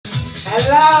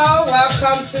Hello,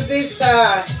 welcome to this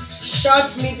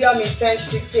short, medium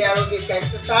intensity aerobic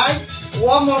exercise.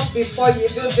 Warm up before you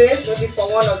do this, maybe for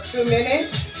 1 or 2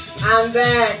 minutes, and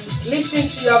then listen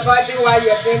to your body while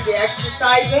you're doing the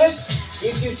exercises.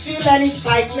 If you feel any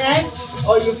tightness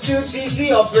or you feel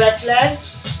dizzy or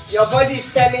breathless, your body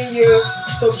is telling you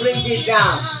to bring it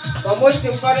down. But most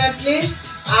importantly,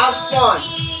 have fun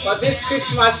for this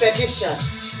Christmas edition.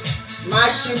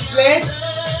 March in place.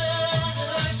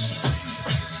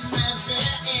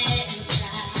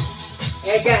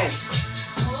 Again.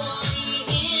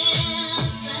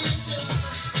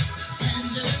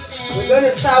 We're going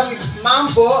to start with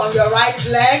mambo on your right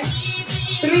leg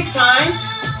 3 times.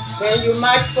 Then you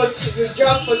march for 2, you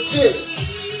jump for 2.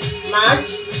 March.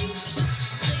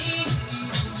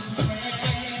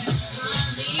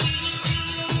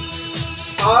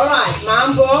 All right,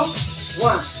 mambo.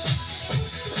 1,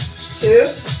 2,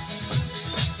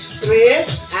 3,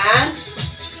 and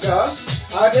go.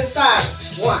 Other side.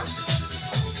 1,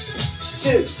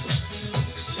 2,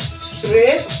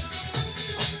 3,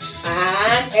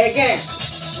 and again.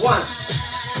 1,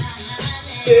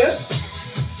 2,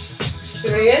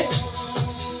 3,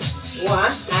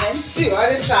 1, and 2.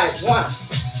 Other side. 1,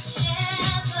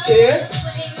 2,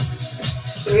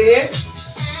 3.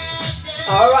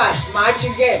 All right, march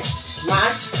again.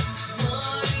 March.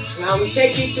 Now we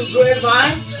take it to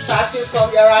grapevine, starting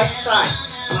from your right side.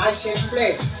 March in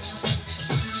place.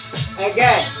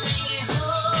 Again.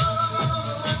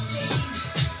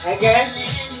 Again.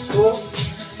 Go.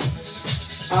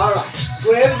 All right.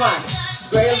 Grapevine.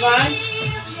 Grapevine.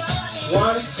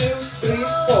 1, 2, 3,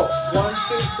 4. 1,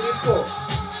 2, 3, 4.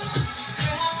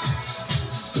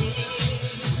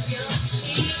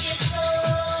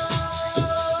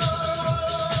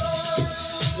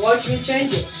 Watch me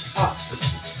change it. Up.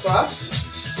 Cross.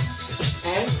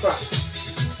 And cross.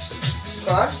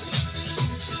 Cross.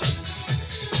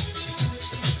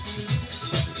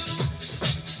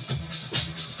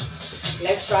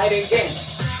 Let's try it again.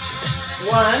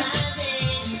 1,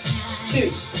 2,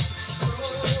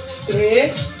 3,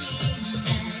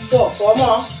 4. 4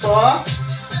 more. 4,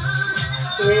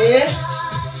 3,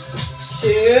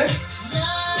 2,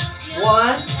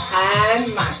 1, and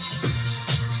march.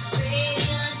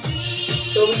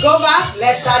 So we go back.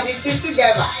 Let's start the 2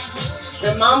 together.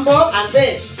 The mambo and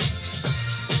this.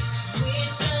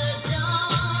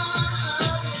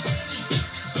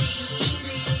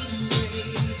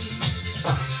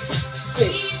 6.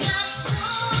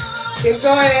 Keep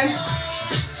going.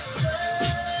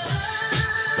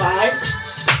 5.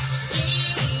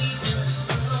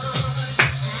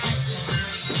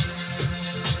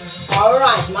 'All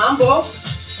right, mambo.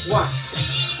 1,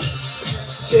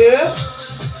 2,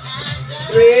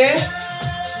 3.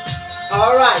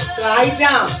 All right, slide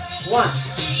down. 1,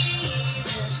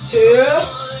 2,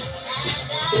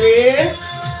 3,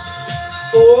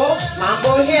 4.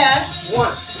 Mambo here.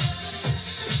 1,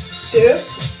 2,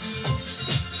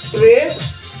 3.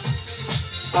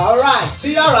 All right, to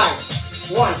your right.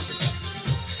 1,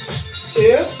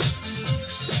 2,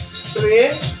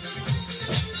 3,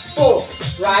 4.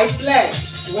 Right leg.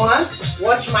 1.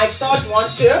 Watch my third one.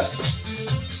 2,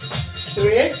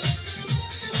 3.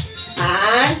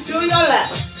 And to your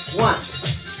left. 1,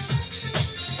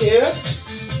 2,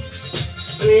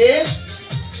 3,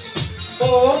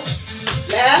 4.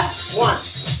 Left. 1,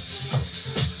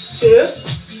 2,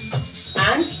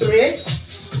 and 3.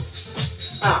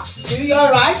 Up. To your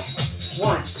right.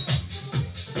 1,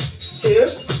 2,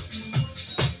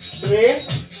 3.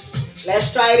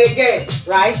 Let's try it again.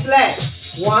 Right leg.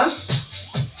 1,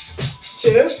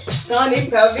 2. Turn it,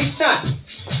 pelvic turn.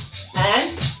 And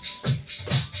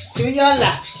to your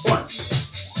left. 1,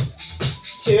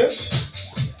 2,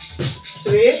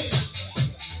 3.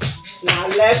 Now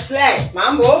left leg.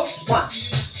 Mambo. 1,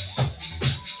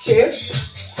 2.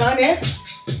 Turn it.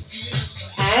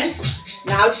 And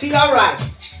now to your right.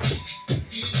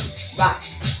 Back.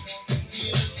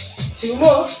 2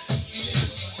 more.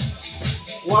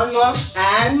 1 more.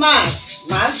 And march.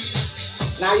 March.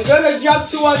 Now you're going to jog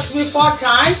 2 or 3 4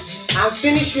 times and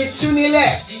finish with 2 knee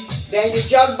left. Then you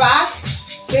jog back.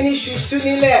 Finish with 2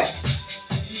 knee left.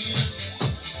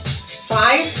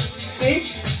 5, 6,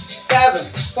 7.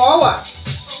 Forward.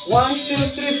 1, 2,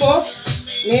 3, 4.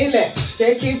 Knee left.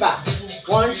 Take it back.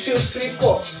 1, 2, 3,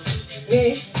 4.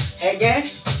 Knee. Again.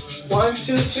 1,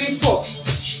 2, 3, 4.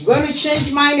 I'm going to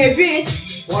change mine a bit.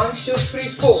 1, 2, 3,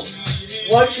 4.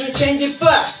 Watch me change it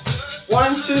first.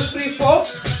 1, 2, 3, 4.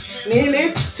 Knee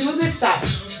lift to the side.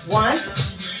 1,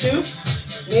 2.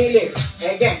 Knee lift.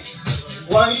 Again.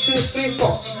 1, 2, 3,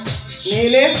 4. Knee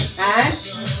lift and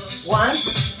 1,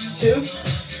 2,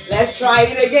 Let's try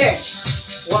it again.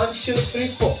 1, 2, 3,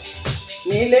 4.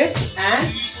 Knee lift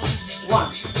and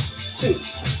 1, 2.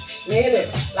 Knee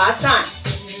lift. Last time.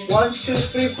 1, 2,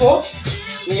 3, 4.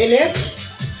 Knee lift.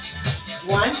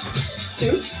 1,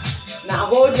 2. Now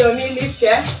hold your knee lift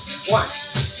here. 1,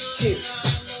 2,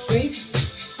 3,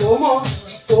 4 more.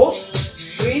 4,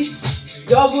 3.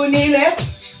 Double knee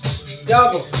lift.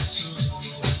 Double.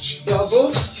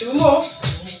 Double. 2 more.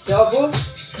 Double.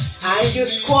 And you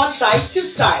squat side to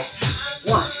side.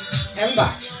 1 and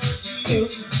back. 2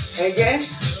 again.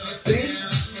 3,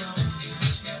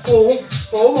 4.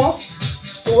 4 more.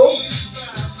 4.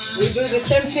 We do the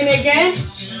same thing again.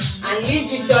 And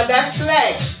lead with your left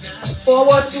leg.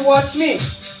 Forward towards me.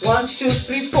 1, 2,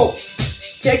 3, 4.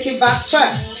 Take it back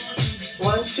first.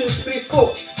 1, 2, 3,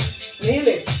 4. Knee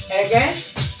lift. Again.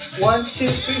 1, 2,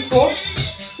 3, 4.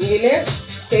 Knee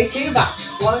lift. Take it back.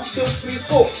 1, 2, 3,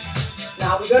 4.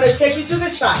 Now we're going to take it to the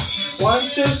side. 1,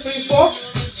 2, 3, 4.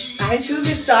 And to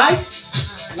the side.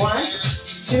 1,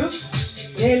 2.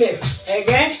 Knee lift.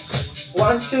 Again.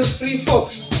 1, 2, 3, 4.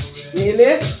 Knee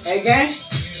lift. Again.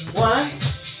 1,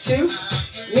 2.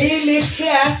 Knee lift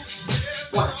here.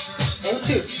 1 and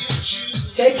 2.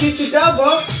 Take it to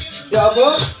double.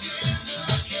 Double.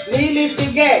 Knee lift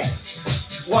again.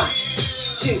 1,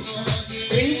 2,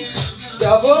 3.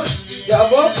 Double.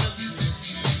 Double.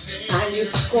 And you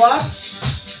squat.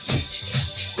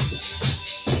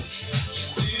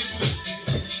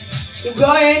 Keep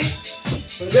going.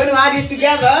 We're going to add it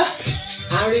together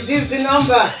and reduce the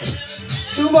number.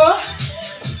 2 more.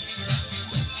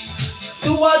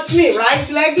 Towards me. Right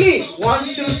leg lead. 1,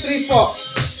 2, 3, 4.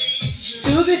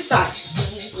 To the side.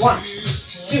 1,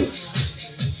 2.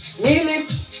 Knee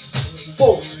lift.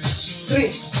 4,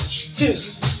 3, 2.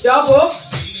 Double.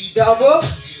 Double.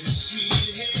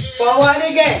 Forward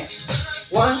again.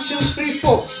 1, 2, 3,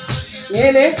 4.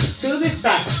 Knee lift to the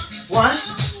side. 1,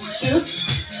 2.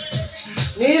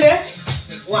 Knee lift.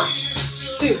 1,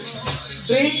 2,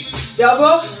 3.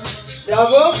 Double.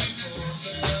 Double.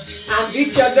 And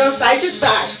beat your drum side to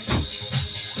side.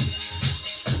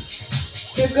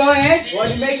 Keep going.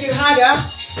 Want to make it harder.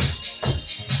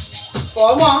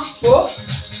 4 more. 4,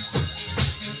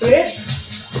 3,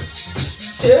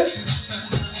 2.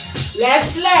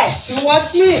 Left leg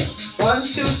towards me. 1,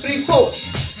 2, 3, 4.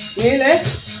 Knee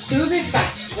lift to the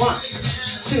side. 1,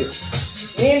 2.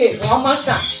 Knee lift. One more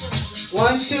time.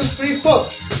 1, 2, 3, 4.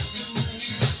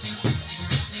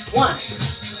 1,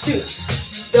 2.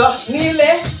 Knee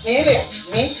lift. Knee lift.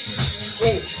 Knee.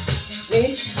 Knee.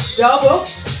 Knee. Double.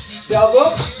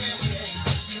 Double.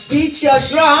 Beat your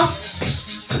drum.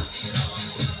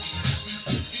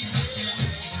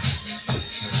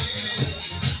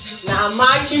 Now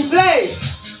march in place.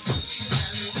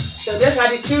 So those are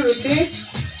the 2 routines.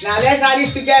 Now let's add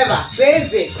it together.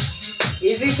 Basic.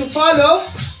 Easy to follow.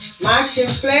 March in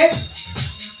place.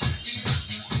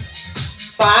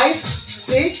 5,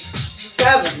 6,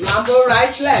 7. Mambo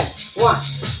right leg. 1,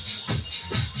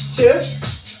 2.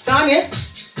 Turn it.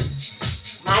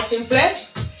 March in place.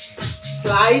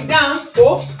 Slide down.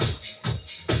 4,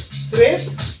 3,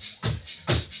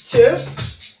 2.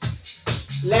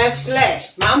 Left leg.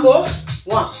 Mambo.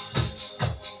 1,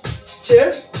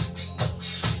 2,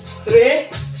 3.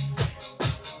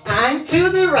 And to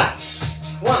the right.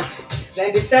 1.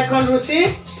 Then the second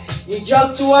routine. You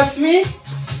jog towards me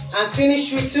and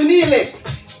finish with 2 knee lifts.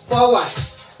 Forward.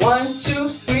 1, 2,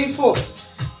 3, 4.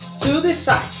 To the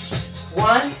side.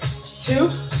 1, 2.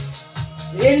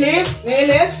 Knee lift. Knee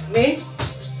lift. Knee.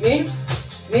 Knee.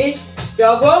 Knee.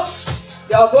 Double.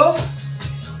 Double.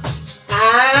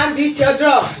 And beat your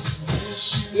drum.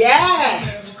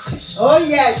 Yeah. Oh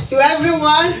yes. To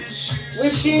everyone,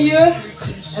 wishing you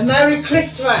a Merry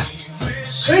Christmas.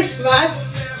 Christmas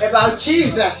about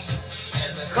Jesus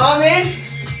coming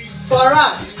for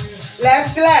us.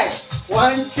 Left leg.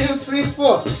 1, 2, 3,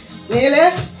 4. Knee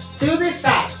lift to the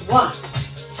side. 1,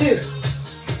 2.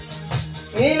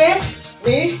 Knee lift.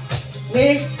 Knee.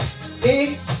 Knee.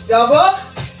 Knee. Double.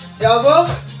 Double.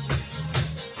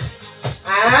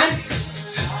 And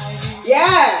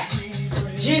yeah.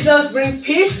 Jesus brings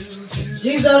peace.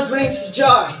 Jesus brings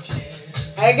joy.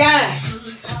 Again.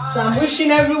 So I'm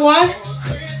wishing everyone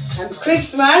a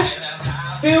Christmas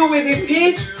filled with the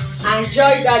peace and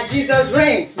joy that Jesus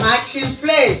brings. March in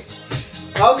place.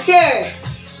 Okay.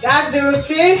 That's the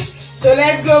routine. So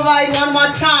let's go over it one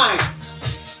more time.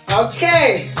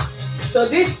 Okay. So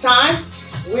this time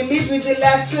we lead with the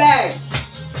left leg.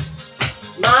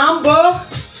 Mambo.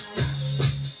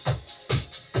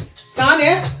 Turn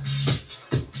it.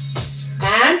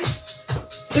 And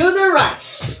to the right.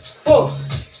 4,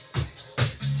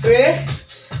 3,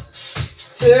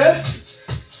 2.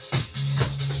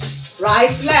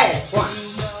 right leg, 1.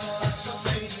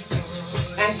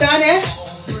 And turn it,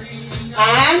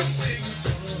 and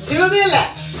to the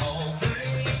left.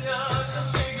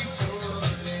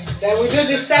 Then we do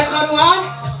the second one.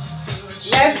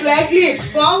 Left leg lift,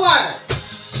 forward.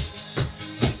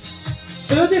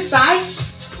 To the side,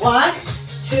 1,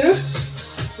 2.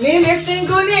 Knee lift,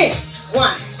 single knee,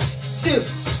 1, 2,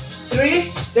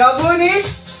 3, double knee.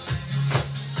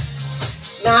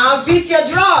 Now beat your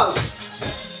drum.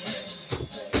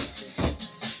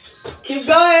 Keep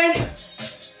going.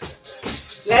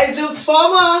 Let's do 4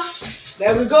 more.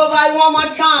 Then we go by 1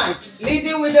 more time.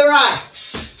 Leading with the right.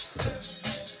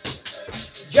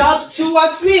 Jump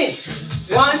towards me.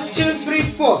 1, 2, 3,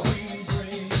 4.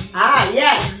 Ah,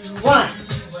 yeah. 1,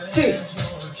 2.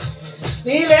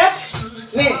 Knee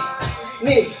lift, knee,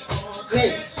 knee,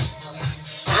 knee.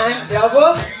 And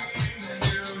double.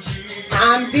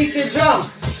 And beat your drum.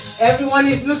 Everyone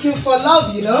is looking for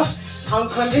love, you know.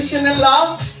 Unconditional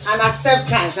love and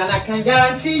acceptance. And I can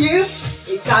guarantee you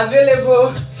it's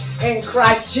available in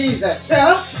Christ Jesus. So,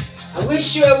 I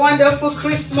wish you a wonderful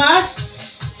Christmas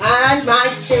and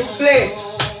marching place.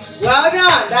 Well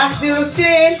done. That's the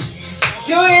routine.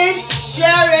 Do it,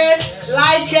 share it,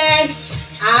 like it,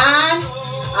 and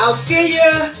I'll see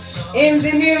you in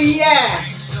the new year.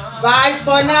 Bye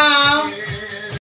for now.